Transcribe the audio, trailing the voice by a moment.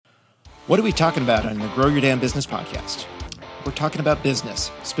What are we talking about on the Grow Your Damn Business podcast? We're talking about business,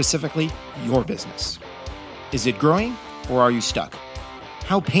 specifically your business. Is it growing or are you stuck?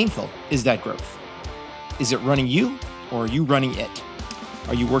 How painful is that growth? Is it running you or are you running it?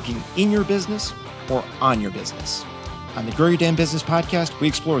 Are you working in your business or on your business? On the Grow Your Damn Business podcast, we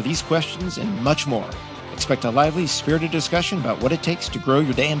explore these questions and much more. Expect a lively, spirited discussion about what it takes to grow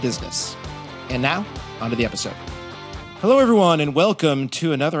your damn business. And now, on to the episode. Hello, everyone, and welcome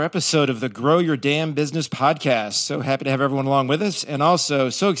to another episode of the Grow Your Damn Business podcast. So happy to have everyone along with us, and also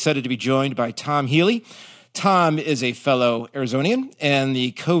so excited to be joined by Tom Healy. Tom is a fellow Arizonian and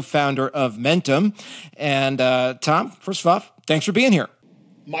the co-founder of Mentum. And Tom, first of all, thanks for being here.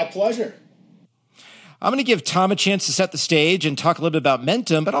 My pleasure. I'm going to give Tom a chance to set the stage and talk a little bit about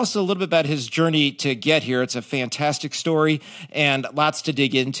Mentum, but also a little bit about his journey to get here. It's a fantastic story and lots to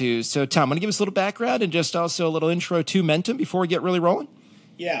dig into. So, Tom, want to give us a little background and just also a little intro to Mentum before we get really rolling?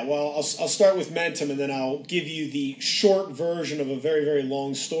 Yeah, well, I'll start with Mentum, and then I'll give you the short version of a very, very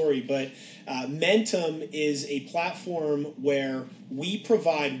long story. But Mentum is a platform where we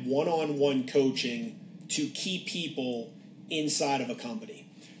provide one-on-one coaching to key people inside of a company.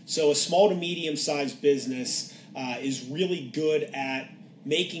 So a small to medium-sized business is really good at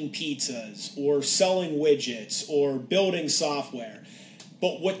making pizzas or selling widgets or building software.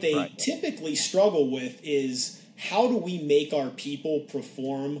 But what they typically struggle with is, how do we make our people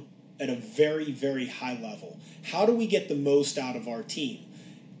perform at a very, very high level? How do we get the most out of our team?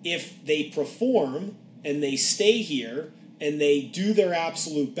 If they perform and they stay here and they do their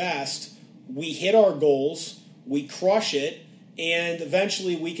absolute best, we hit our goals, we crush it, and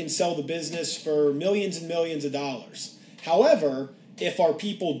eventually we can sell the business for millions and millions of dollars. However, if our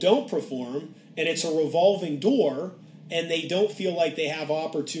people don't perform and it's a revolving door and they don't feel like they have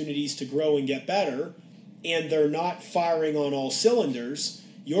opportunities to grow and get better, and they're not firing on all cylinders,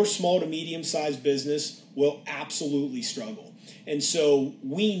 your small to medium-sized business will absolutely struggle. And so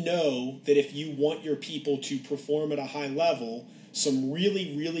we know that if you want your people to perform at a high level, some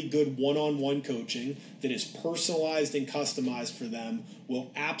really, really good one-on-one coaching that is personalized and customized for them will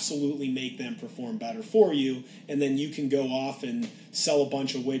absolutely make them perform better for you. And then you can go off and sell a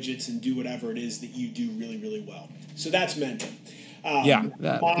bunch of widgets and do whatever it is that you do really, really well. So that's Mentum.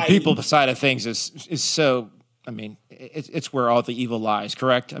 The people side of things is so, I mean, it's where all the evil lies,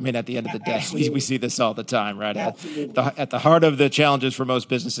 correct? I mean, at the end of the day, we see this all the time, right? At the heart of the challenges for most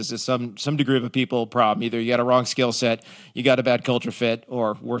businesses is some degree of a people problem. Either you got a wrong skill set, you got a bad culture fit,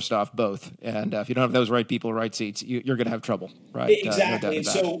 or worst off, both. And if you don't have those right people, right seats, you're going to have trouble, right? Exactly. And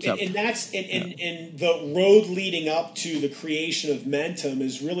the road leading up to the creation of Mentum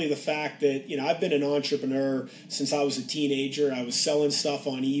is really the fact that, I've been an entrepreneur since I was a teenager. I was selling stuff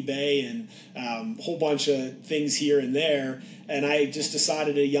on eBay and a whole bunch of things here and there, and I just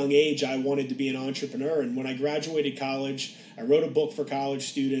decided at a young age I wanted to be an entrepreneur. And when I graduated college, I wrote a book for college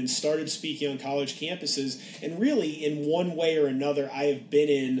students, started speaking on college campuses, and really in one way or another I have been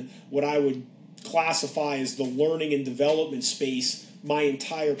in what I would classify as the learning and development space my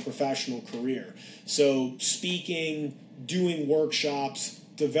entire professional career. So speaking, doing workshops,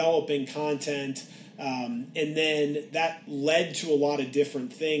 developing content, and then that led to a lot of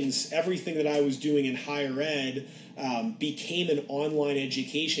different things. Everything that I was doing in higher ed became an online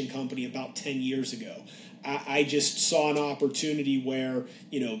education company about 10 years ago. I just saw an opportunity where,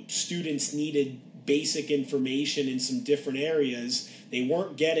 students needed basic information in some different areas. They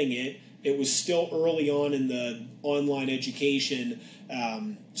weren't getting it. It was still early on in the online education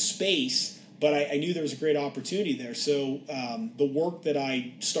space, but I knew there was a great opportunity there. So the work that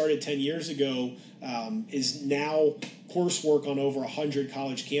I started 10 years ago is now coursework on over 100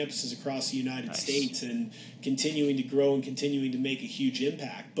 college campuses across the United States, and continuing to grow and continuing to make a huge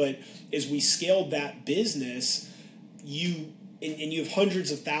impact. But as we scaled that business, you have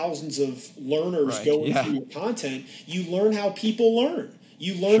hundreds of thousands of learners going through your content, you learn how people learn.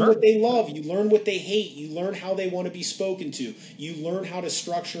 You learn what they love. You learn what they hate. You learn how they want to be spoken to. You learn how to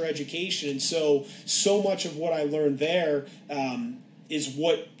structure education. And so much of what I learned there is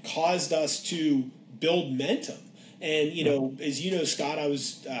what caused us to build Mentum. And, as you know, Scott, I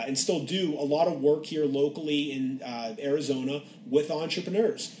was and still do a lot of work here locally in Arizona with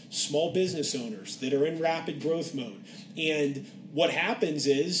entrepreneurs, small business owners that are in rapid growth mode. And what happens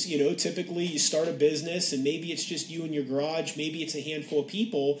is, typically you start a business and maybe it's just you in your garage, maybe it's a handful of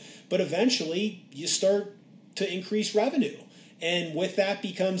people, but eventually you start to increase revenue. And with that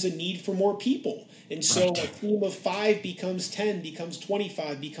becomes a need for more people. And so a team of 5 becomes 10, becomes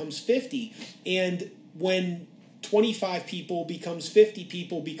 25, becomes 50. And when 25 people becomes 50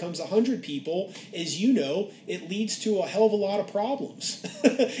 people, becomes 100 people, as you know, it leads to a hell of a lot of problems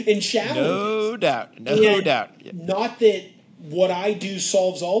and challenges. No doubt. No doubt. Not that what I do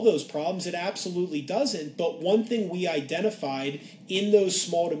solves all those problems. It absolutely doesn't. But one thing we identified in those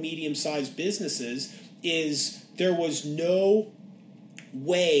small to medium-sized businesses is there was no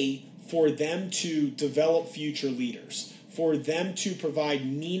way for them to develop future leaders, for them to provide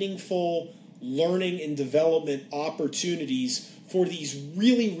meaningful learning and development opportunities for these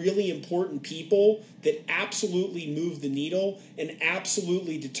really, really important people that absolutely move the needle and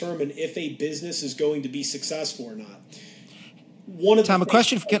absolutely determine if a business is going to be successful or not. Tom, a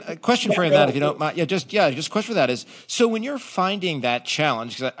question for you on that, if you don't mind. Just a question for that is, so when you're finding that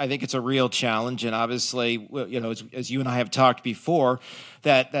challenge, because I think it's a real challenge, and obviously, as you and I have talked before,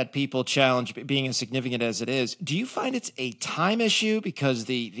 that people challenge being as significant as it is, do you find it's a time issue because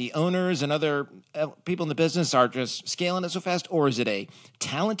the owners and other people in the business are just scaling it so fast, or is it a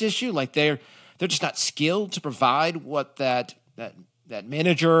talent issue? Like they're just not skilled to provide what that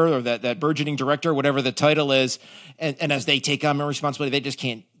manager or that burgeoning director, whatever the title is, and as they take on more responsibility, they just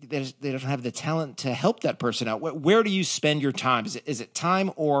can't. They don't have the talent to help that person out. Where do you spend your time? Is it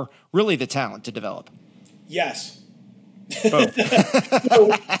time or really the talent to develop? Yes. Both.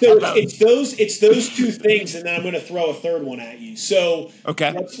 so it's those two things, and then I'm going to throw a third one at you. So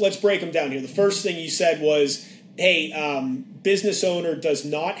okay, let's break them down here. The first thing you said was, hey, business owner does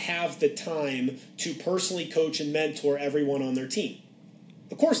not have the time to personally coach and mentor everyone on their team.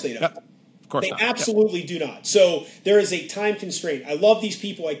 Of course they don't. Yep. Of course they not. absolutely do not. So there is a time constraint. I love these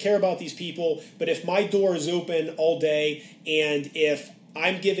people. I care about these people. But if my door is open all day and if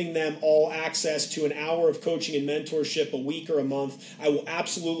I'm giving them all access to an hour of coaching and mentorship a week or a month, I will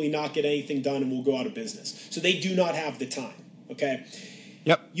absolutely not get anything done and we'll go out of business. So they do not have the time. Okay?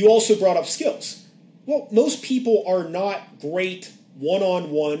 Yep. You also brought up skills. Well, most people are not great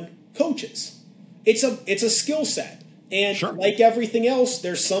one-on-one coaches. It's a skill set. And sure, like everything else,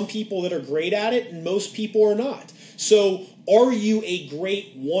 there's some people that are great at it and most people are not. So are you a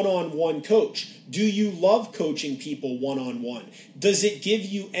great one-on-one coach? Do you love coaching people one-on-one? Does it give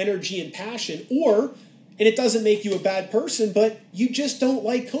you energy and passion? And it doesn't make you a bad person, but you just don't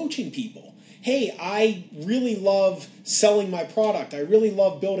like coaching people. Hey, I really love selling my product. I really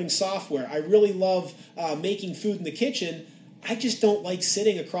love building software. I really love making food in the kitchen. I just don't like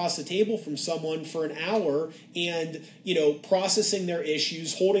sitting across the table from someone for an hour and, processing their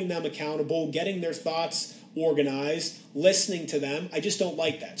issues, holding them accountable, getting their thoughts organized, listening to them. I just don't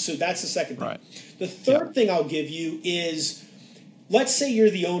like that. So that's the second thing. Right. The third thing I'll give you is, let's say you're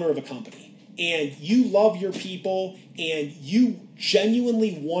the owner of a company and you love your people and you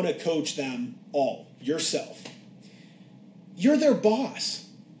genuinely want to coach them all yourself. You're their boss.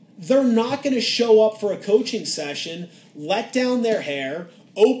 They're not going to show up for a coaching session, let down their hair,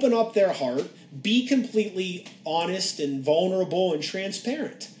 open up their heart, be completely honest and vulnerable and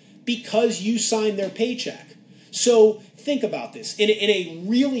transparent because you signed their paycheck. So think about this in a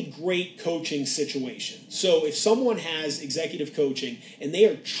really great coaching situation. So if someone has executive coaching and they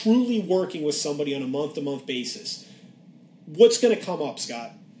are truly working with somebody on a month-to-month basis, what's going to come up,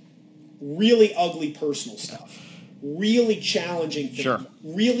 Scott? Really ugly personal stuff. Really challenging things, sure,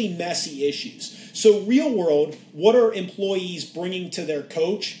 really messy issues. So real world, what are employees bringing to their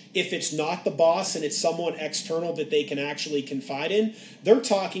coach if it's not the boss and it's someone external that they can actually confide in? They're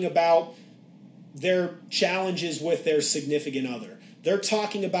talking about their challenges with their significant other. They're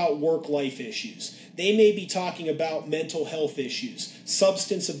talking about work-life issues. They may be talking about mental health issues,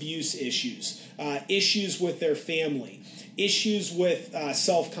 substance abuse issues, issues with their family, issues with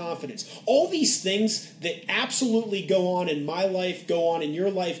self-confidence. All these things that absolutely go on in my life, go on in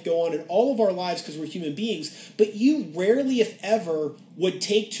your life, go on in all of our lives because we're human beings, but you rarely, if ever, would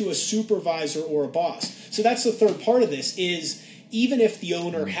take to a supervisor or a boss. So that's the third part of this is even if the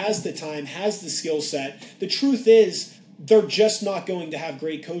owner has the time, has the skill set, the truth is they're just not going to have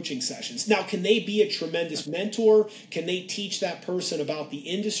great coaching sessions. Now, can they be a tremendous mentor? Can they teach that person about the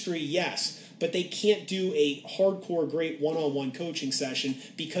industry? Yes. But they can't do a hardcore great one-on-one coaching session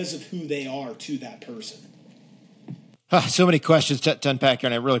because of who they are to that person. So many questions to unpack here,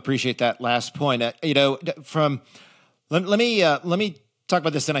 and I really appreciate that last point. Let me talk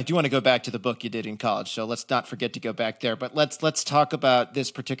about this, and I do want to go back to the book you did in college, so let's not forget to go back there. But let's talk about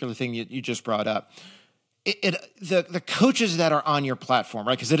this particular thing you just brought up. The coaches that are on your platform,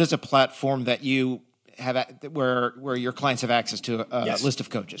 right? Because it is a platform that you have where your clients have access to a yes. list of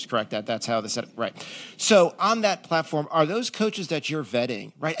coaches, correct? That's how they set it, right? So on that platform, are those coaches that you're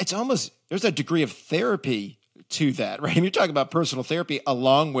vetting, right? It's almost there's a degree of therapy to that, right? And you're talking about personal therapy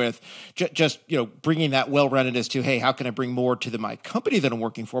along with just, bringing that well-roundedness to, hey, how can I bring more to my company that I'm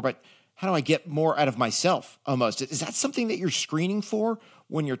working for? But how do I get more out of myself almost? Is that something that you're screening for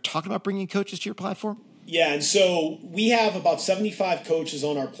when you're talking about bringing coaches to your platform? Yeah, and so we have about 75 coaches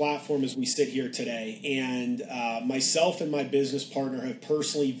on our platform as we sit here today, and myself and my business partner have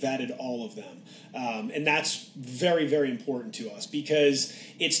personally vetted all of them. And that's very, very important to us because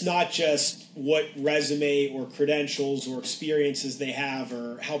it's not just what resume or credentials or experiences they have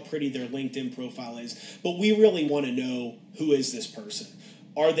or how pretty their LinkedIn profile is, but we really want to know, who is this person?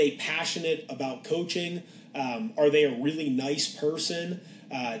 Are they passionate about coaching? Are they a really nice person?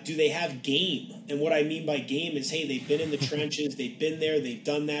 Do they have game? And what I mean by game is, hey, they've been in the trenches, they've been there, they've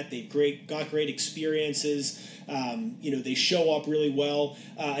done that, they've got great experiences. They show up really well.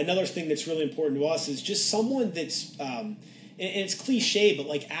 Another thing that's really important to us is just someone that's, and it's cliche, but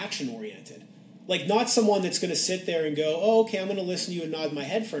like action oriented. Like not someone that's going to sit there and go, oh, okay, I'm going to listen to you and nod my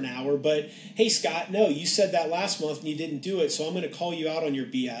head for an hour. But hey, Scott, no, you said that last month and you didn't do it. So I'm going to call you out on your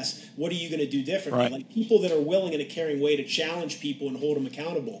BS. What are you going to do differently? Right. Like people that are willing in a caring way to challenge people and hold them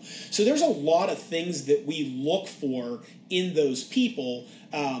accountable. So there's a lot of things that we look for in those people.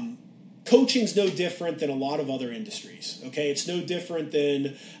 Coaching's no different than a lot of other industries. Okay. It's no different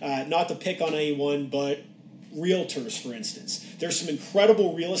than, not to pick on anyone, but realtors, for instance. There's some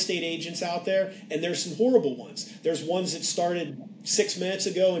incredible real estate agents out there, and there's some horrible ones. There's ones that started 6 minutes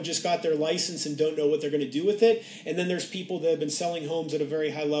ago and just got their license and don't know what they're going to do with it. And then there's people that have been selling homes at a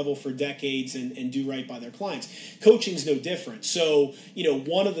very high level for decades and do right by their clients. Coaching's no different. So,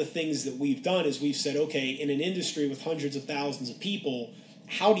 one of the things that we've done is we've said, okay, in an industry with hundreds of thousands of people,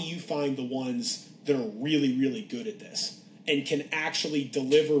 how do you find the ones that are really, really good at this and can actually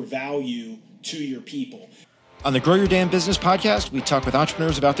deliver value to your people? On the Grow Your Damn Business podcast, we talk with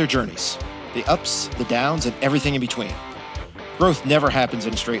entrepreneurs about their journeys, the ups, the downs, and everything in between. Growth never happens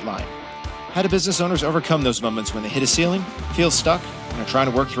in a straight line. How do business owners overcome those moments when they hit a ceiling, feel stuck, and are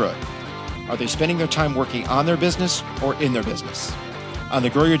trying to work through it? Are they spending their time working on their business or in their business? On the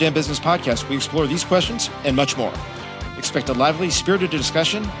Grow Your Damn Business podcast, we explore these questions and much more. Expect a lively, spirited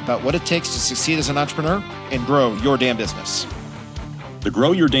discussion about what it takes to succeed as an entrepreneur and grow your damn business. The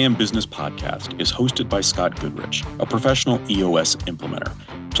Grow Your Damn Business podcast is hosted by Scott Goodrich, a professional EOS implementer.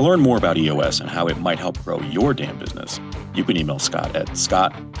 To learn more about EOS and how it might help grow your damn business, you can email Scott at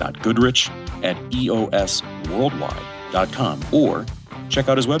scott.goodrich@eosworldwide.com or check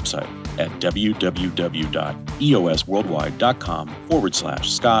out his website at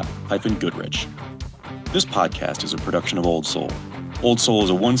www.eosworldwide.com/Scott-Goodrich. This podcast is a production of Old Soul. Old Soul is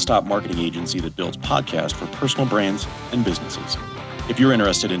a one-stop marketing agency that builds podcasts for personal brands and businesses. If you're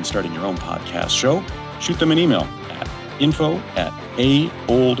interested in starting your own podcast show, shoot them an email at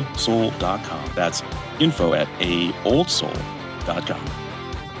info@aoldsoul.com. That's info@aoldsoul.com.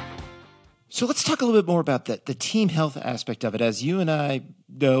 So let's talk a little bit more about the team health aspect of it. As you and I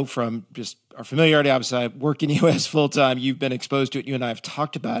know from just our familiarity, obviously I work in EOS full-time. You've been exposed to it. You and I have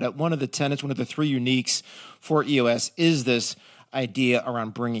talked about it. One of the tenets, one of the three uniques for EOS is this idea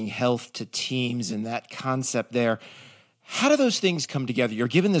around bringing health to teams and that concept there. How do those things come together? You're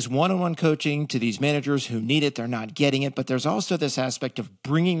giving this one-on-one coaching to these managers who need it. They're not getting it, but there's also this aspect of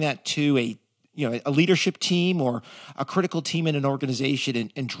bringing that to a leadership team or a critical team in an organization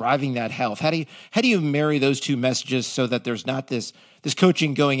and driving that health. How do you marry those two messages so that there's not this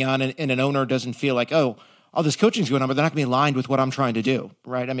coaching going on and an owner doesn't feel like, oh, all this coaching's going on, but they're not going to be aligned with what I'm trying to do,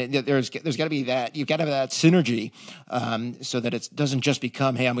 right? I mean, there's got to be that. You've got to have that synergy so that it doesn't just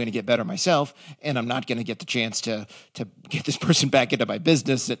become, hey, I'm going to get better myself, and I'm not going to get the chance to get this person back into my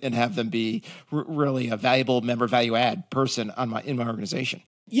business and have them be really a valuable member, value add person in my organization.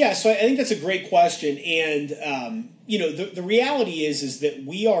 Yeah, so I think that's a great question, and the reality is that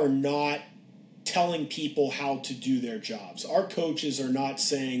we are not telling people how to do their jobs. Our coaches are not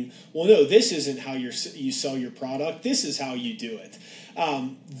saying, well, no, this isn't how you sell your product. This is how you do it.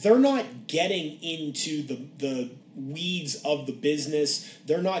 They're not getting into the weeds of the business.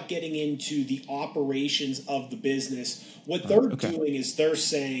 They're not getting into the operations of the business. What they're doing is they're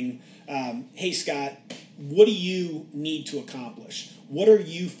saying, hey, Scott, what do you need to accomplish? What are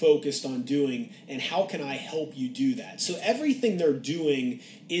you focused on doing, and how can I help you do that? So everything they're doing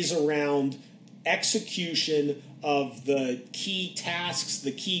is around execution of the key tasks,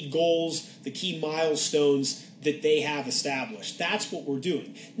 the key goals, the key milestones that they have established. That's what we're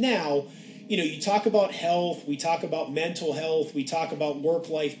doing. Now, you talk about health, we talk about mental health, we talk about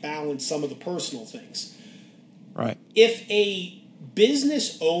work-life balance, some of the personal things. Right. If a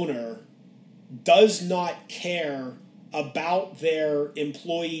business owner does not care about their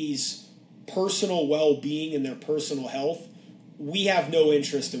employees' personal well-being and their personal health, we have no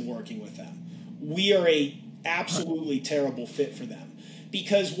interest in working with them. We are a absolutely terrible fit for them.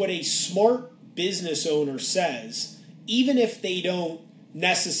 Because what a smart business owner says, even if they don't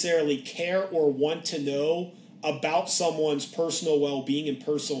necessarily care or want to know about someone's personal well-being and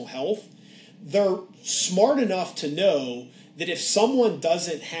personal health, they're smart enough to know that if someone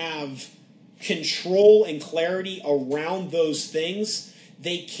doesn't have control and clarity around those things,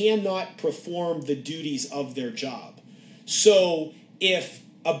 they cannot perform the duties of their job. So if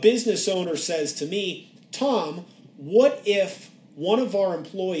a business owner says to me, Tom, what if one of our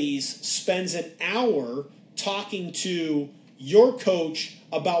employees spends an hour talking to your coach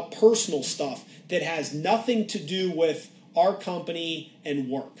about personal stuff that has nothing to do with our company and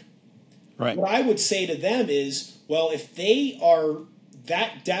work? Right. What I would say to them is, well, if they are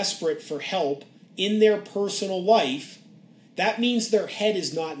that desperate for help in their personal life, that means their head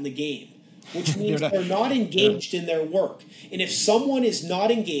is not in the game, which means they're not engaged in their work. And if someone is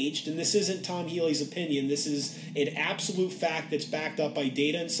not engaged, and this isn't Tom Healy's opinion, this is an absolute fact that's backed up by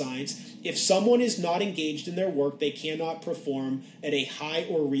data and science, if someone is not engaged in their work, they cannot perform at a high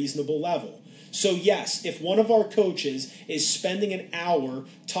or reasonable level. So yes, if one of our coaches is spending an hour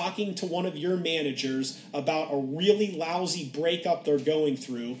talking to one of your managers about a really lousy breakup they're going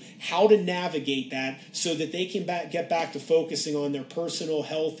through, how to navigate that so that they can get back to focusing on their personal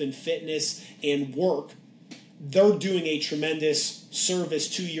health and fitness and work, they're doing a tremendous service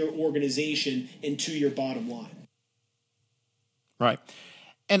to your organization and to your bottom line. Right.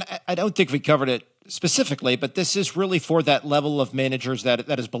 And I don't think we covered it specifically, but this is really for that level of managers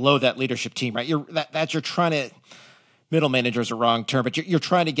that is below that leadership team, right? You're trying to, middle manager is a wrong term, but you're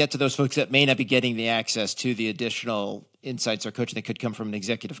trying to get to those folks that may not be getting the access to the additional insights or coaching that could come from an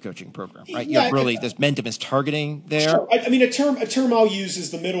executive coaching program, right? Yeah, you're really, this Mentum is targeting there. Sure. I mean, a term I'll use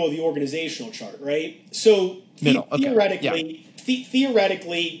is the middle of the organizational chart, right? So theoretically,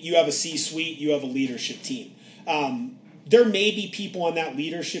 you have a C-suite, you have a leadership team. There may be people on that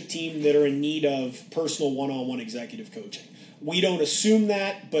leadership team that are in need of personal one-on-one executive coaching. We don't assume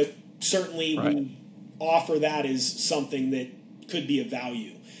that, but certainly we offer that as something that could be of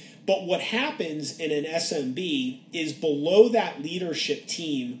value. But what happens in an SMB is below that leadership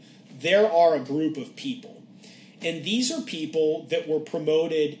team, there are a group of people. And these are people that were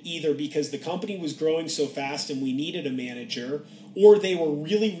promoted either because the company was growing so fast and we needed a manager, or they were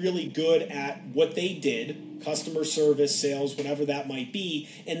really, really good at what they did, customer service, sales, whatever that might be,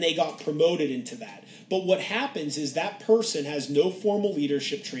 and they got promoted into that. But what happens is that person has no formal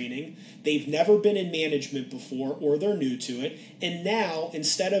leadership training, they've never been in management before, or they're new to it, and now,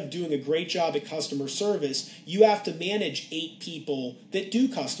 instead of doing a great job at customer service, you have to manage 8 people that do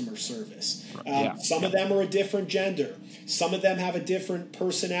customer service. Some of them are a different gender. Some of them have a different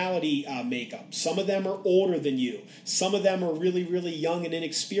personality makeup. Some of them are older than you. Some of them are really, really young and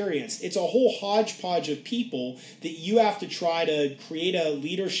inexperienced. It's a whole hodgepodge of people that you have to try to create a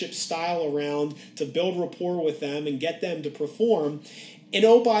leadership style around to build rapport with them and get them to perform. And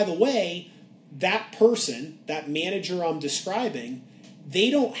oh, by the way, that person, that manager I'm describing, they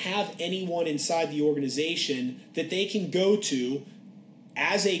don't have anyone inside the organization that they can go to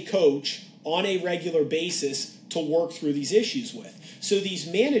as a coach on a regular basis to work through these issues with. So these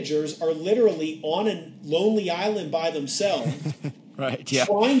managers are literally on a lonely island by themselves,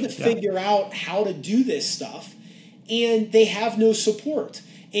 trying to figure out how to do this stuff, and they have no support.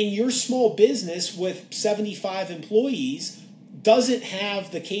 And your small business with 75 employees doesn't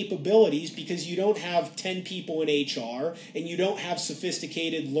have the capabilities because you don't have 10 people in HR and you don't have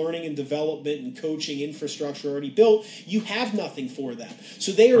sophisticated learning and development and coaching infrastructure already built. You have nothing for them.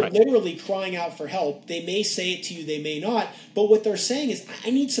 So they are literally crying out for help. They may say it to you, they may not, but what they're saying is,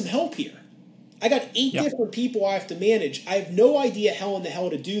 I need some help here. I got 8 different people I have to manage. I have no idea how in the hell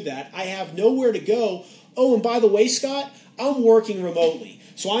to do that. I have nowhere to go. Oh, and by the way, Scott, I'm working remotely.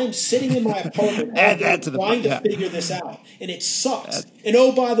 So I'm sitting in my apartment trying to figure this out, and it sucks. And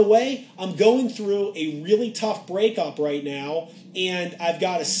oh, by the way, I'm going through a really tough breakup right now, and I've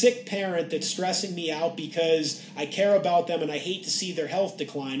got a sick parent that's stressing me out because I care about them and I hate to see their health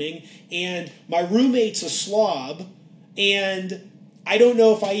declining, and my roommate's a slob, and I don't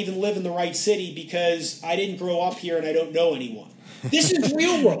know if I even live in the right city because I didn't grow up here and I don't know anyone. This is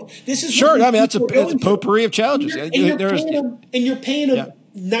real world. This is sure. I mean, that's a potpourri of challenges. And you're paying them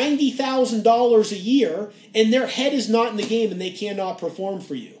 $90,000 a year, and their head is not in the game, and they cannot perform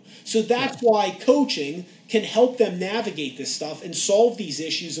for you. So that's why coaching can help them navigate this stuff and solve these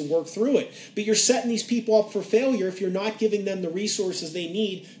issues and work through it. But you're setting these people up for failure if you're not giving them the resources they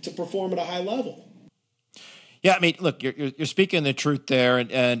need to perform at a high level. Yeah, I mean, look, you're speaking the truth there,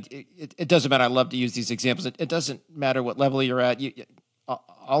 and it doesn't matter. I love to use these examples. It doesn't matter what level you're at.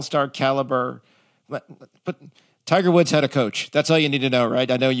 All-star caliber, but Tiger Woods had a coach. That's all you need to know,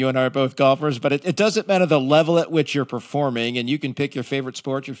 right? I know you and I are both golfers, but it doesn't matter the level at which you're performing, and you can pick your favorite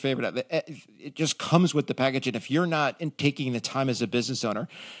sport, your favorite. It just comes with the package. And if you're not taking the time as a business owner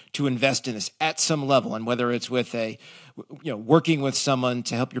to invest in this at some level, and whether it's with working with someone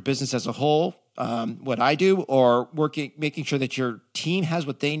to help your business as a whole, what I do, or making sure that your team has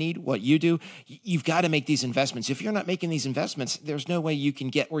what they need, what you do, you've got to make these investments. If you're not making these investments, there's no way you can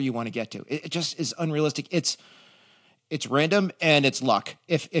get where you want to get to. It just is unrealistic. It's random and it's luck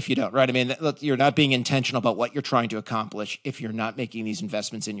if you don't, right? I mean, you're not being intentional about what you're trying to accomplish if you're not making these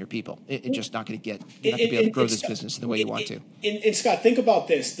investments in your people. It's just not going to get, you're not going to be able to grow this business in the way you want to. And Scott, think about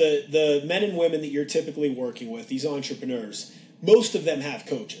this. The men and women that you're typically working with, these entrepreneurs, most of them have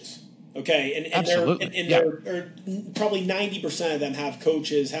coaches. Okay, and absolutely, they're probably 90% of them have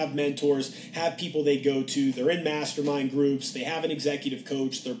coaches, have mentors, have people they go to. They're in mastermind groups. They have an executive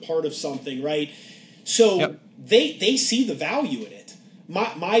coach. They're part of something, right? So they see the value in it.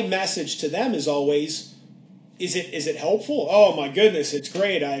 My message to them is always, is it helpful? Oh my goodness, it's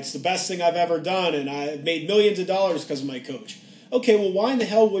great. It's the best thing I've ever done, and I've made millions of dollars because of my coach. Okay, well, why in the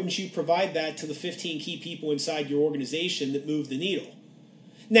hell wouldn't you provide that to the 15 key people inside your organization that move the needle?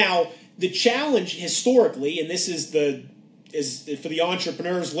 Now, the challenge historically, and this is for the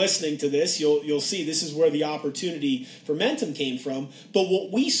entrepreneurs listening to this, you'll see this is where the opportunity for Mentum came from. But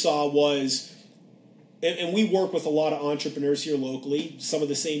what we saw was, and we work with a lot of entrepreneurs here locally, some of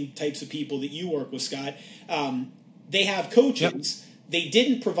the same types of people that you work with, Scott. They have coachings. Yep. They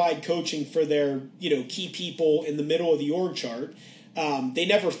didn't provide coaching for their key people in the middle of the org chart. They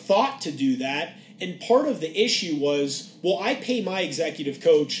never thought to do that. And part of the issue was, well, I pay my executive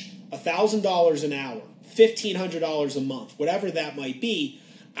coach $1,000 an hour, $1,500 a month, whatever that might be.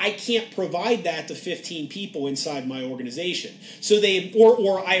 I can't provide that to 15 people inside my organization. So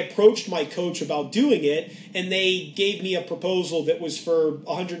I approached my coach about doing it, and they gave me a proposal that was for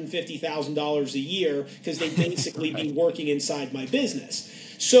 $150,000 a year because they basically right. be working inside my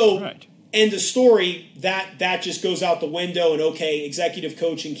business. So. Right. End of story, that just goes out the window, and okay, executive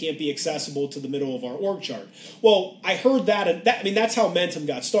coaching can't be accessible to the middle of our org chart. Well, I heard that that's how Mentum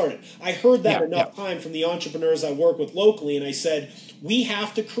got started. I heard that enough time from the entrepreneurs I work with locally, and I said, we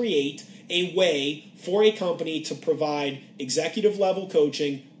have to create a way for a company to provide executive level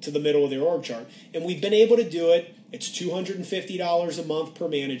coaching to the middle of their org chart. And we've been able to do it. It's $250 a month per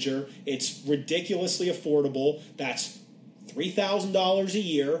manager. It's ridiculously affordable. That's $3,000 a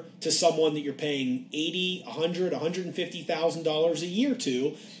year to someone that you're paying $80,000, $100,000, $150,000 a year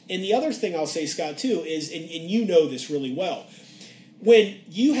to. And the other thing I'll say, Scott, too, is, and you know this really well, when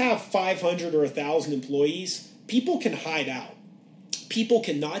you have 500 or 1,000 employees, people can hide out. People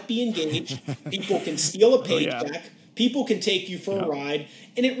cannot be engaged. People can steal a paycheck. Oh, yeah. People can take you for a ride,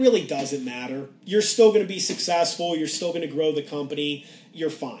 and it really doesn't matter. You're still going to be successful. You're still going to grow the company. You're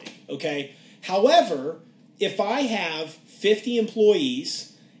fine, okay? However, if I have 50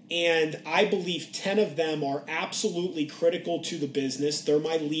 employees and I believe 10 of them are absolutely critical to the business, they're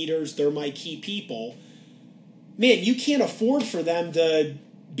my leaders, they're my key people, man, you can't afford for them to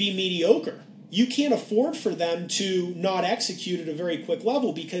be mediocre. You can't afford for them to not execute at a very quick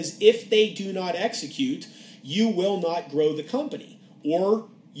level, because if they do not execute, you will not grow the company, or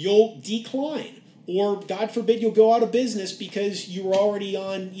you'll decline. Or, God forbid, you'll go out of business because you were already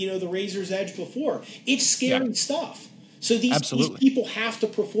on, the razor's edge before. It's scary stuff. So these people have to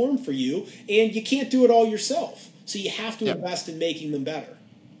perform for you, and you can't do it all yourself. So you have to invest in making them better.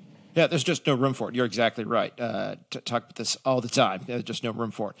 Yeah, there's just no room for it. You're exactly right. Talk about this all the time. There's just no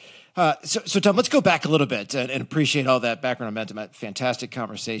room for it. So Tom, let's go back a little bit and appreciate all that background on Mentum. Fantastic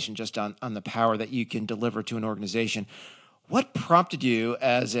conversation just on the power that you can deliver to an organization. What prompted you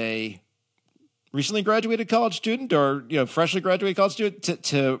as a recently graduated college student, or freshly graduated college student,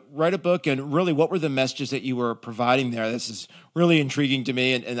 to write a book, and really what were the messages that you were providing there? This is really intriguing to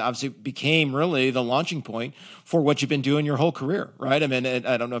me, and obviously became really the launching point for what you've been doing your whole career, right? I mean,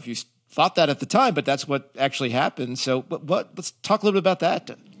 I don't know if you thought that at the time, but that's what actually happened. So let's talk a little bit about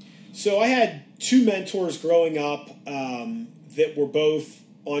that. So I had two mentors growing up that were both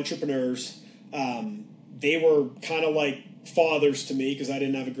entrepreneurs. They were kind of like fathers to me because I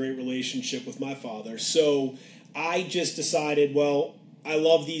didn't have a great relationship with my father. So I just decided, well, I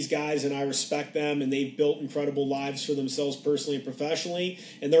love these guys and I respect them, and they've built incredible lives for themselves personally and professionally,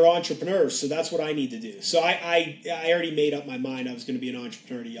 and they're entrepreneurs, so that's what I need to do. So I already made up my mind I was going to be an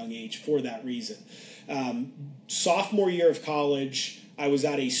entrepreneur at a young age for that reason. Sophomore year of college, I was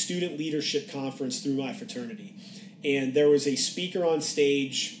at a student leadership conference through my fraternity. And there was a speaker on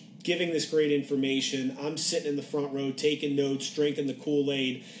stage giving this great information. I'm sitting in the front row taking notes, drinking the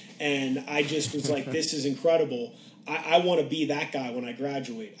Kool-Aid, and I just was like, this is incredible. I want to be that guy when I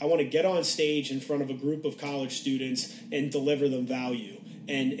graduate. I want to get on stage in front of a group of college students and deliver them value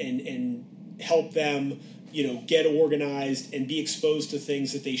and help them, get organized and be exposed to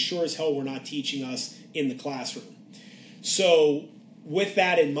things that they sure as hell were not teaching us in the classroom. So with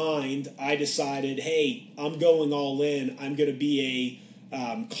that in mind, I decided, hey, I'm going all in. I'm going to be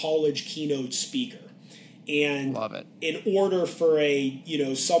a college keynote speaker. And love it. In order for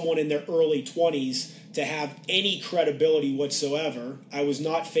someone in their early 20s to have any credibility whatsoever, I was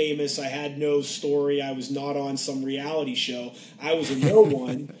not famous. I had no story. I was not on some reality show. I was a no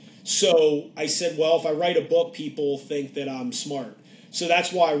one. So I said, well, if I write a book, people think that I'm smart. So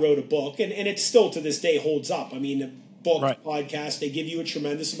that's why I wrote a book. And it still to this day holds up. I mean, book, right. Podcast, they give you a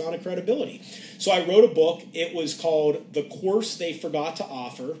tremendous amount of credibility. So I wrote a book. It was called The Course They Forgot to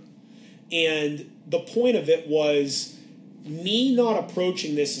Offer. And the point of it was me not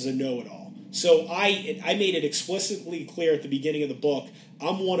approaching this as a know-it-all. So I made it explicitly clear at the beginning of the book,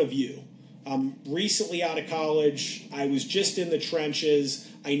 I'm one of you. I'm recently out of college. I was just in the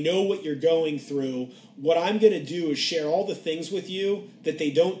trenches. I know what you're going through. What I'm going to do is share all the things with you that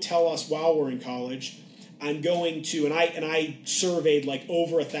they don't tell us while we're in college. I'm going to, and I surveyed like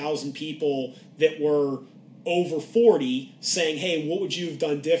over 1,000 people that were over 40 saying, hey, what would you have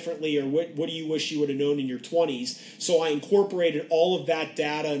done differently, or what do you wish you would have known in your 20s? So I incorporated all of that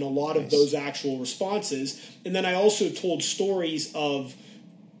data and a lot of those actual responses. And then I also told stories of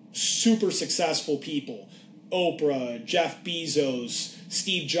super successful people, Oprah, Jeff Bezos,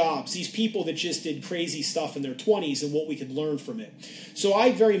 Steve Jobs, these people that just did crazy stuff in their 20s and what we could learn from it. So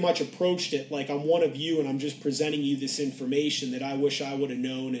I very much approached it like I'm one of you and I'm just presenting you this information that I wish I would have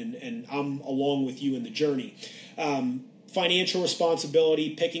known, and I'm along with you in the journey. Financial responsibility,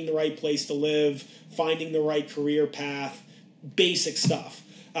 picking the right place to live, finding the right career path, basic stuff.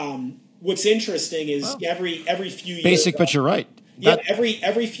 What's interesting is every few years... Basic, but you're right. Yeah,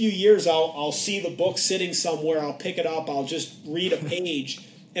 every few years I'll see the book sitting somewhere, I'll pick it up, I'll just read a page,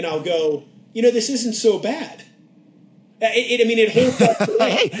 and I'll go, this isn't so bad. It holds up.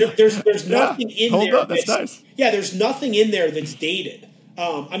 Hey, there's nothing in there. That's nice. Yeah, there's nothing in there that's dated.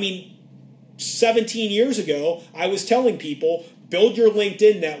 17 years ago, I was telling people, build your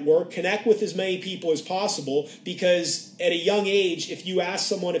LinkedIn network, connect with as many people as possible, because at a young age, if you ask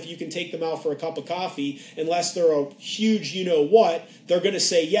someone if you can take them out for a cup of coffee, unless they're a huge you-know-what, they're going to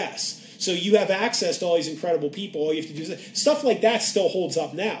say yes. So you have access to all these incredible people. All you have to do is stuff like that still holds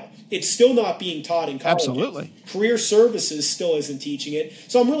up now. It's still not being taught in college. Absolutely. Career Services still isn't teaching it.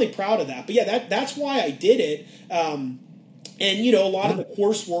 So I'm really proud of that. But yeah, that's why I did it. And, a lot of the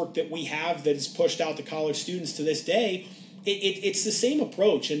coursework that we have that is pushed out to college students to this day, it's the same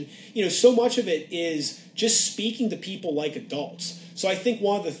approach. And, so much of it is just speaking to people like adults. So I think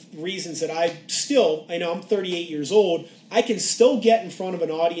one of the reasons that I'm 38 years old, I can still get in front of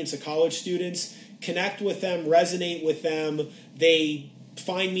an audience of college students, connect with them, resonate with them. They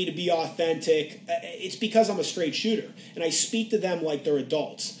find me to be authentic. It's because I'm a straight shooter. And I speak to them like they're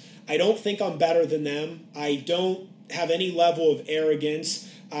adults. I don't think I'm better than them. I don't have any level of arrogance.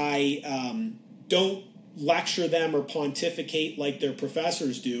 I don't lecture them or pontificate like their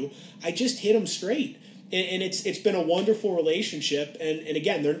professors do. I just hit them straight. And it's been a wonderful relationship. And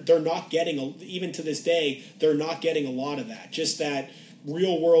again, they're not getting, even to this day, they're not getting a lot of that. Just that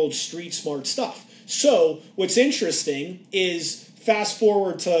real world street smart stuff. So what's interesting is fast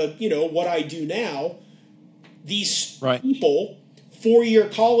forward to, what I do now. These people, 4-year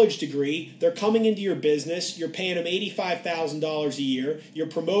college degree, they're coming into your business. You're paying them $85,000 a year. You're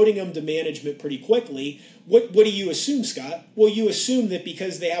promoting them to management pretty quickly. What do you assume, Scott? Well, you assume that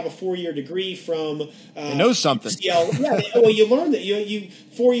because they have a 4-year degree from they know something. Well, you learn that you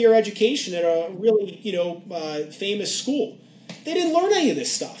 4-year education at a really famous school. They didn't learn any of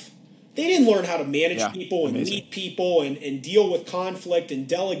this stuff. They didn't learn how to manage people and meet people and deal with conflict and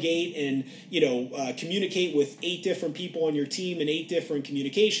delegate and communicate with 8 different people on your team and 8 different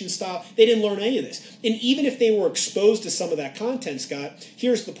communication styles. They didn't learn any of this. And even if they were exposed to some of that content, Scott,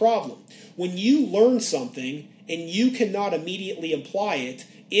 here's the problem. When you learn something and you cannot immediately apply it,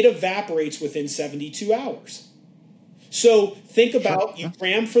 it evaporates within 72 hours. So think about you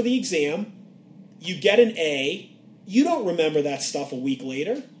cram for the exam, you get an A, you don't remember that stuff a week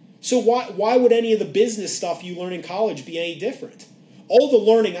later. So why would any of the business stuff you learn in college be any different? all the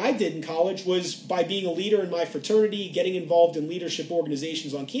learning I did in college was by being a leader in my fraternity, getting involved in leadership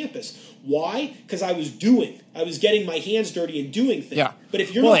organizations on campus. Why? Because I was getting my hands dirty and doing things. Yeah. But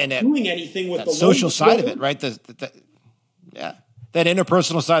if you're not doing anything with the social side of it, right? That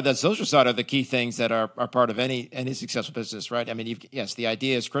interpersonal side, that social side are the key things that are part of any successful business, right? I mean, yes, the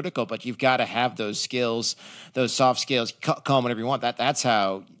idea is critical, but you've got to have those skills, those soft skills, call them whatever you want.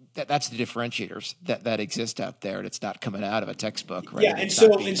 That's the differentiators that exist out there, and it's not coming out of a textbook, right? Yeah, and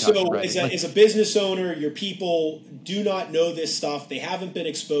so as a business owner, your people do not know this stuff. They haven't been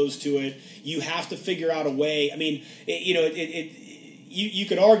exposed to it. You have to figure out a way. I mean, you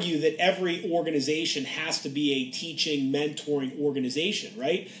could argue that every organization has to be a teaching, mentoring organization,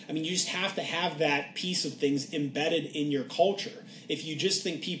 right? I mean, you just have to have that piece of things embedded in your culture. If you just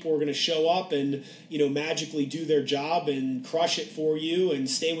think people are going to show up and, magically do their job and crush it for you and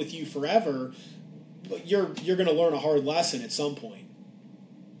stay with you forever, you're going to learn a hard lesson at some point.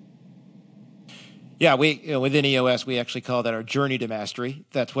 Yeah, within EOS, we actually call that our journey to mastery.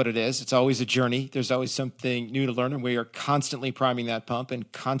 That's what it is. It's always a journey. There's always something new to learn, and we are constantly priming that pump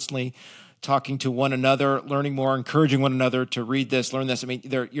and constantly talking to one another, learning more, encouraging one another to read this, learn this. I mean,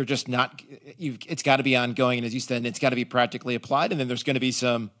 you're just not. It's got to be ongoing, and as you said, it's got to be practically applied. And then there's going to be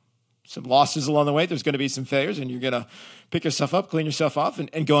some losses along the way. There's going to be some failures, and you're going to pick yourself up, clean yourself off,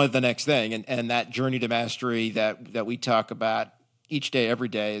 and go on to the next thing. And that journey to mastery that we talk about each day, every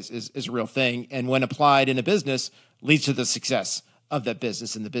day is a real thing. And when applied in a business, leads to the success of that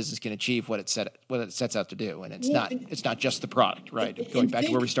business, and the business can achieve what it sets out to do. And it's not just the product, right? Going back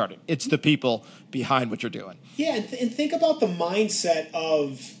to where we started. It's the people behind what you're doing. Yeah, and think about the mindset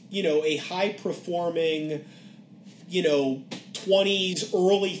of, a high-performing, 20s,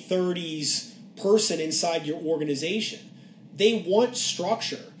 early 30s person inside your organization. They want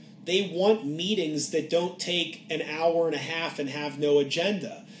structure. They want meetings that don't take an hour and a half and have no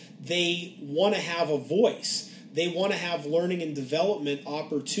agenda. They want to have a voice. They want to have learning and development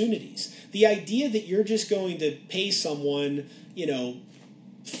opportunities. The idea that you're just going to pay someone, $8,000,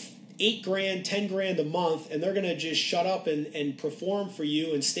 $10,000 a month, and they're going to just shut up and perform for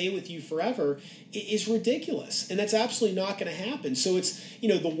you and stay with you forever is ridiculous. And that's absolutely not going to happen. So it's,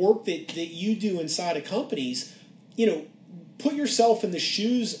 the work that you do inside of companies, put yourself in the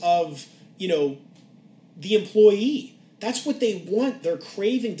shoes of, the employee. That's what they want. They're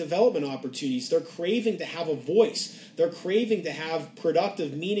craving development opportunities. They're craving to have a voice. They're craving to have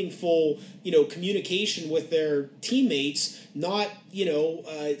productive, meaningful, communication with their teammates, not,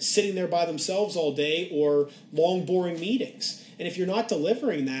 sitting there by themselves all day or long, boring meetings. And if you're not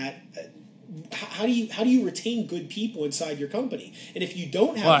delivering that, how do you retain good people inside your company? And if you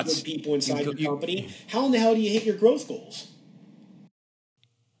don't have good people inside your company, how in the hell do you hit your growth goals?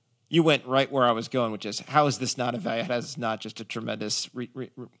 You went right where I was going, which is how is this not a value? How is this not just a tremendous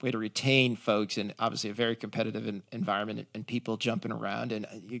way to retain folks in obviously a very competitive environment and people jumping around, and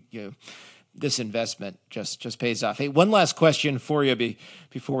this investment just pays off. Hey, one last question for you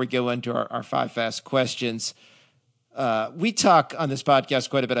before we go into our 5 fast questions. We talk on this podcast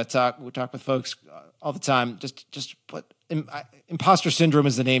quite a bit. We talk with folks all the time. Just what imposter syndrome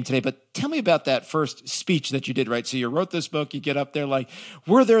is the name today. But tell me about that first speech that you did. Right, so you wrote this book. You get up there. Like,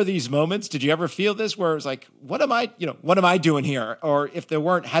 were there these moments? Did you ever feel this where it was like, what am I doing here? Or if there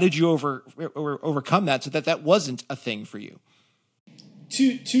weren't, how did you overcome that so that wasn't a thing for you?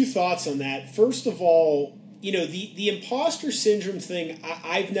 Two thoughts on that. First of all, the imposter syndrome thing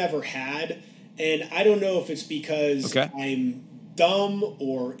I've never had. And I don't know if it's because I'm dumb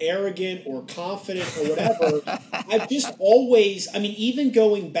or arrogant or confident or whatever. I've just always, even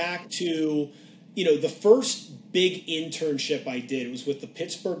going back to, the first big internship I did, it was with the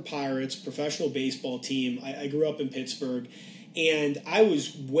Pittsburgh Pirates professional baseball team. I grew up in Pittsburgh, and I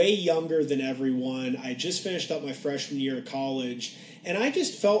was way younger than everyone. I just finished up my freshman year of college, and I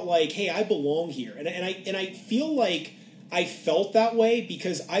just felt like, hey, I belong here. And I feel like I felt that way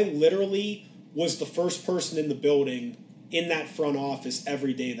because I literally was the first person in the building in that front office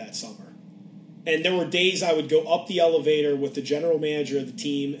every day that summer. And there were days I would go up the elevator with the general manager of the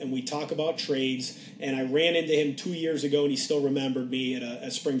team, and we'd talk about trades, and I ran into him 2 years ago, and he still remembered me at a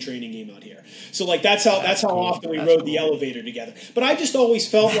spring training game out here. So, that's how cool. Often we rode the elevator together. But I just always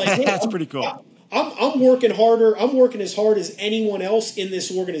felt like, hey, that's pretty cool. I'm working harder. I'm working as hard as anyone else in this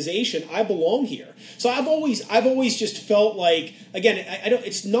organization. I belong here. So I've always just felt like, again, I don't.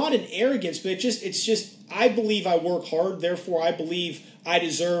 It's not an arrogance, but it's just I believe I work hard. Therefore, I believe I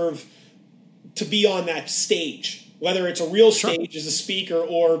deserve to be on that stage, whether it's a real stage as a speaker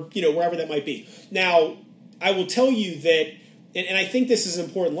or wherever that might be. Now, I will tell you that, and I think this is an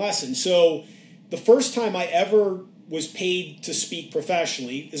important lesson. So, the first time I ever was paid to speak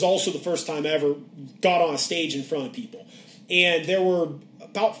professionally. Is also the first time I ever got on a stage in front of people. And there were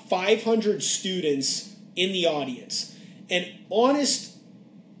about 500 students in the audience. And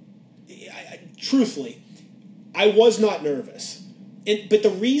truthfully, I was not nervous. But the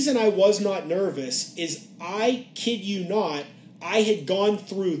reason I was not nervous is, I kid you not, I had gone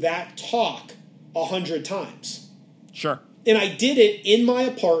through that talk 100 times. Sure. And I did it in my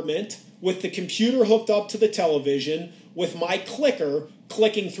apartment with the computer hooked up to the television with my clicker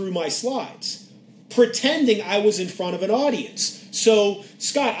clicking through my slides, pretending I was in front of an audience. So,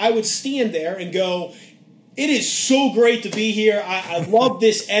 Scott, I would stand there and go, it is so great to be here. I love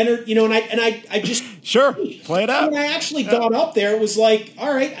this energy, and I just sure, play it out. When I actually got up there, it was like,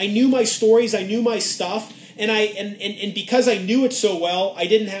 all right, I knew my stories, I knew my stuff, and because I knew it so well, I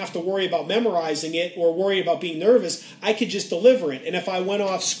didn't have to worry about memorizing it or worry about being nervous. I could just deliver it. And if I went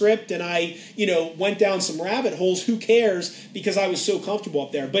off script and I, went down some rabbit holes, who cares? Because I was so comfortable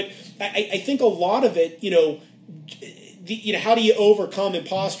up there. But I think a lot of it, how do you overcome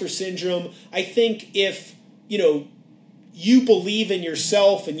imposter syndrome? I think if you believe in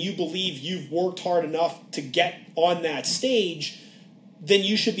yourself and you believe you've worked hard enough to get on that stage, then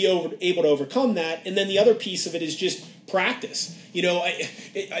you should be able to overcome that. And then the other piece of it is just practice.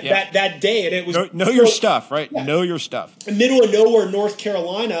 That day, and it was know your stuff, right? Yeah. Know your stuff. In the middle of nowhere, North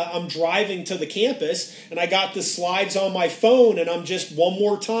Carolina, I'm driving to the campus, and I got the slides on my phone, and I'm just one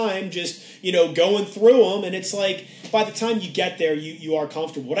more time, going through them, and it's like, by the time you get there, you are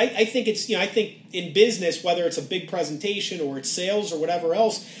comfortable. But I think I think in business, whether it's a big presentation or it's sales or whatever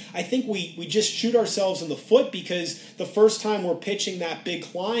else, I think we just shoot ourselves in the foot, because the first time we're pitching that big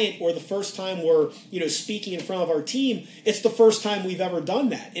client, or the first time we're speaking in front of our team, it's the first time we've ever done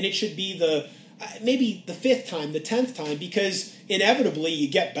that, and it should be maybe the 5th time, the 10th time, because inevitably you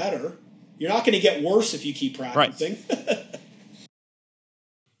get better. You're not going to get worse if you keep practicing. Right.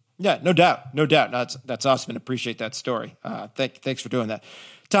 Yeah, no doubt. That's awesome, and appreciate that story. Thanks for doing that.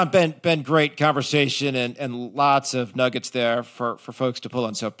 Tom, Ben, great conversation and lots of nuggets there for folks to pull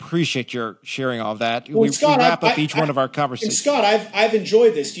on. So appreciate your sharing all of that. Well, Scott, we wrap up each one of our conversations. And Scott, I've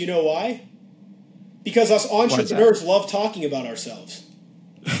enjoyed this. Do you know why? Because us entrepreneurs love talking about ourselves.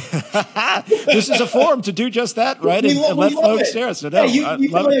 This is a forum to do just that, right? And let folks share. So no, you have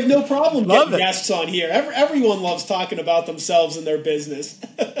no problem getting it. guests on here. Everyone loves talking about themselves and their business.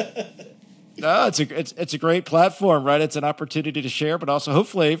 No, it's a great platform, right? It's an opportunity to share, but also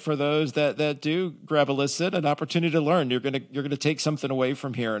hopefully for those that do grab a listen, an opportunity to learn. You're gonna take something away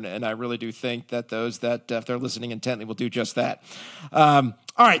from here, and I really do think that those that if they're listening intently will do just that.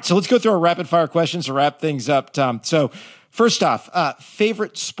 All right, so let's go through our rapid fire questions to wrap things up, Tom. So first off,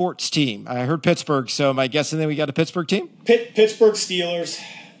 favorite sports team? I heard Pittsburgh, so am I guessing that we got a Pittsburgh team? Pittsburgh Steelers.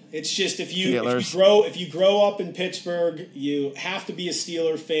 It's just if you grow up in Pittsburgh, you have to be a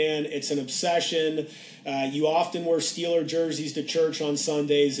Steeler fan. It's an obsession. You often wear Steeler jerseys to church on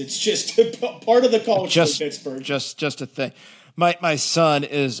Sundays. It's just part of the culture of Pittsburgh. Just a thing. My son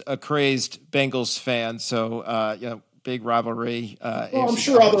is a crazed Bengals fan, so big rivalry. I'm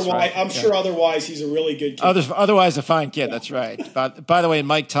sure otherwise he's a really good kid. Otherwise a fine kid. That's right. By the way,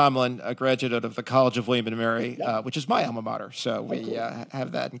 Mike Tomlin, a graduate of the College of William and Mary, which is my alma mater. So we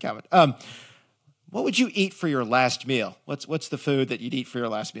have that in common. What would you eat for your last meal? What's the food that you'd eat for your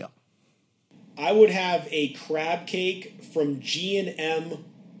last meal? I would have a crab cake from G&M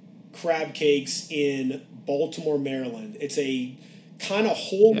Crab Cakes in Baltimore, Maryland. It's a kind of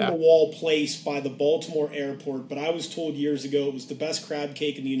hole-in-the-wall place by the Baltimore airport, but I was told years ago it was the best crab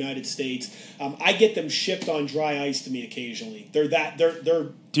cake in the United States. I get them shipped on dry ice to me occasionally. They're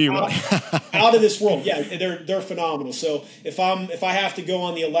Do you really? out of this world. Yeah, they're phenomenal. So if I have to go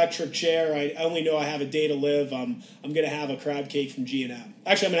on the electric chair, I only know I have a day to live. I'm going to have a crab cake from G&M.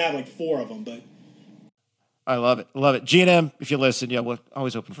 Actually, I'm going to have like 4 of them, but. I love it. G&M, if you listen, we're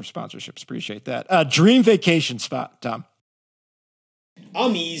always open for sponsorships. Appreciate that. Dream vacation spot, Tom.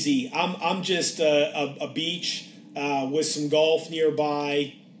 I'm easy. I'm just a beach with some golf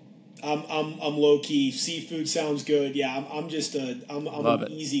nearby. I'm low key. Seafood sounds good. Yeah, I'm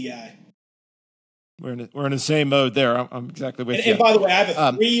an easy guy. We're in the same mode there. I'm exactly with you. And by the way, I have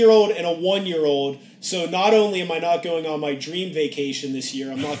a 3-year-old and a 1-year-old. So not only am I not going on my dream vacation this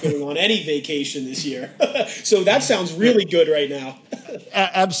year, I'm not going on any vacation this year. So that sounds really good right now.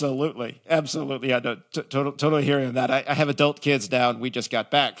 Absolutely. Yeah, no, totally hearing that. I have adult kids now, and we just got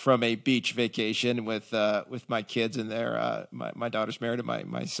back from a beach vacation with my kids and their my daughter's married to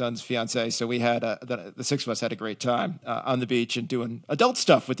my son's fiance. So we had the 6 of us had a great time on the beach and doing adult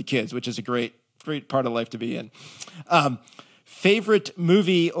stuff with the kids, which is a great part of life to be in. favorite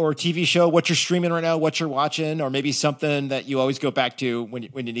movie or TV show, what you're streaming right now, what you're watching, or maybe something that you always go back to when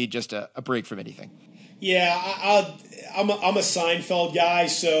you need just a break from anything? Yeah, I'm a Seinfeld guy,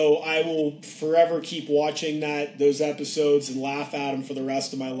 so I will forever keep watching those episodes and laugh at them for the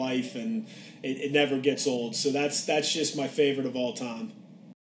rest of my life, and it never gets old. So that's just my favorite of all time.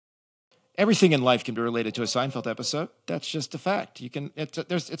 Everything in life can be related to a Seinfeld episode. That's just a fact.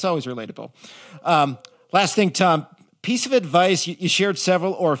 It's always relatable. Last thing, Tom, piece of advice, you shared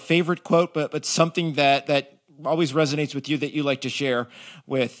several, or a favorite quote, but something that always resonates with you that you like to share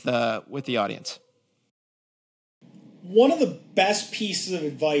with the audience. One of the best pieces of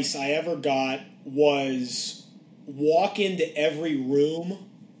advice I ever got was walk into every room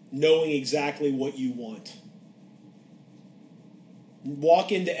knowing exactly what you want.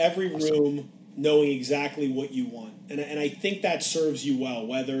 Walk into every room knowing exactly what you want. And I think that serves you well,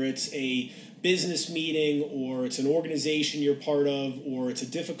 whether it's a business meeting or it's an organization you're part of or it's a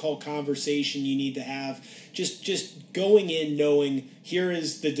difficult conversation you need to have. Just going in knowing here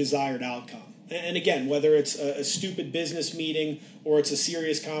is the desired outcome. And again, whether it's a stupid business meeting or it's a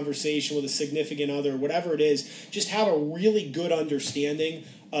serious conversation with a significant other, whatever it is, just have a really good understanding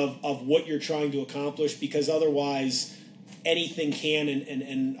of what you're trying to accomplish, because otherwise anything can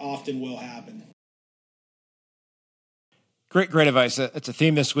and often will happen. Great advice. It's a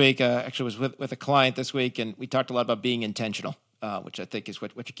theme this week. Actually, was with a client this week, and we talked a lot about being intentional, which I think is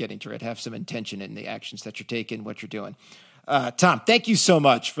what you're getting to, right? Have some intention in the actions that you're taking, what you're doing. Tom, thank you so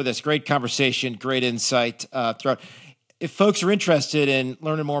much for this great conversation, great insight throughout. If folks are interested in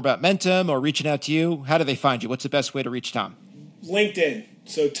learning more about Mentum or reaching out to you, how do they find you? What's the best way to reach Tom? LinkedIn.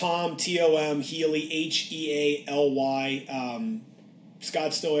 So Tom, Tom Healy, Healy.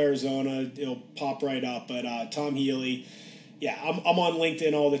 Scottsdale, Arizona. It'll pop right up. But Tom Healy. Yeah, I'm on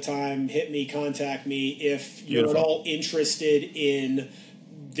LinkedIn all the time. Hit me, contact me. If you're at all interested in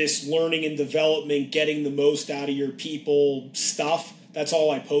this learning and development, getting the most out of your people stuff, that's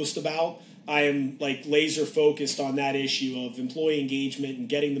all I post about. I am like laser focused on that issue of employee engagement and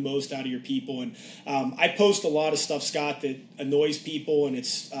getting the most out of your people. And I post a lot of stuff, Scott, that annoys people, and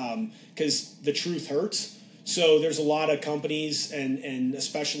it's because the truth hurts. So there's a lot of companies and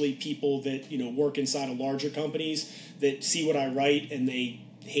especially people that, work inside of larger companies that see what I write and they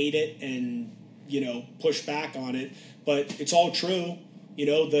hate it and, push back on it. But it's all true.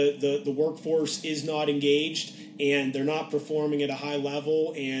 The workforce is not engaged and they're not performing at a high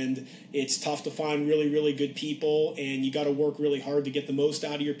level, and it's tough to find really, really good people, and you got to work really hard to get the most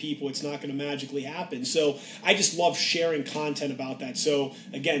out of your people. It's not going to magically happen. So I just love sharing content about that. So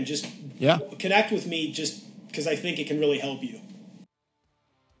again, just connect with me just because I think it can really help you.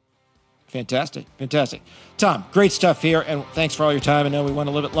 Fantastic. Tom, great stuff here, and thanks for all your time. I know we went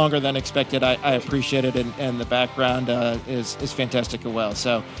a little bit longer than expected. I appreciate it, and the background is fantastic as well.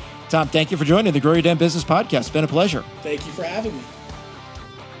 So, Tom, thank you for joining the Grow Your Damn Business podcast. It's been a pleasure. Thank you for having me.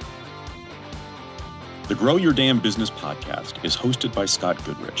 The Grow Your Damn Business podcast is hosted by Scott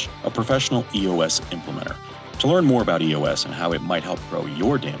Goodrich, a professional EOS implementer. To learn more about EOS and how it might help grow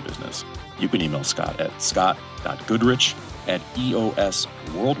your damn business, you can email Scott at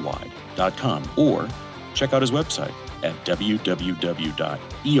scott.goodrich@eosworldwide.com or check out his website at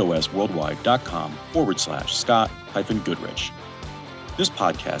www.eosworldwide.com/Scott-Goodrich. This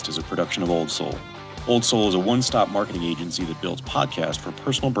podcast is a production of Old Soul. Old Soul is a one-stop marketing agency that builds podcasts for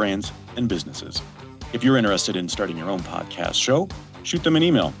personal brands and businesses. If you're interested in starting your own podcast show, shoot them an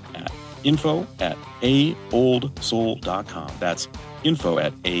email at info@aoldsoul.com. That's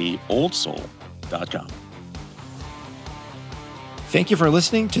info@aoldsoul.com. Thank you for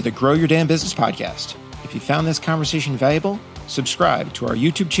listening to the Grow Your Damn Business podcast. If you found this conversation valuable, subscribe to our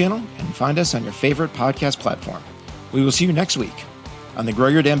YouTube channel and find us on your favorite podcast platform. We will see you next week on the Grow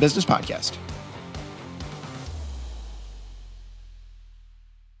Your Damn Business podcast.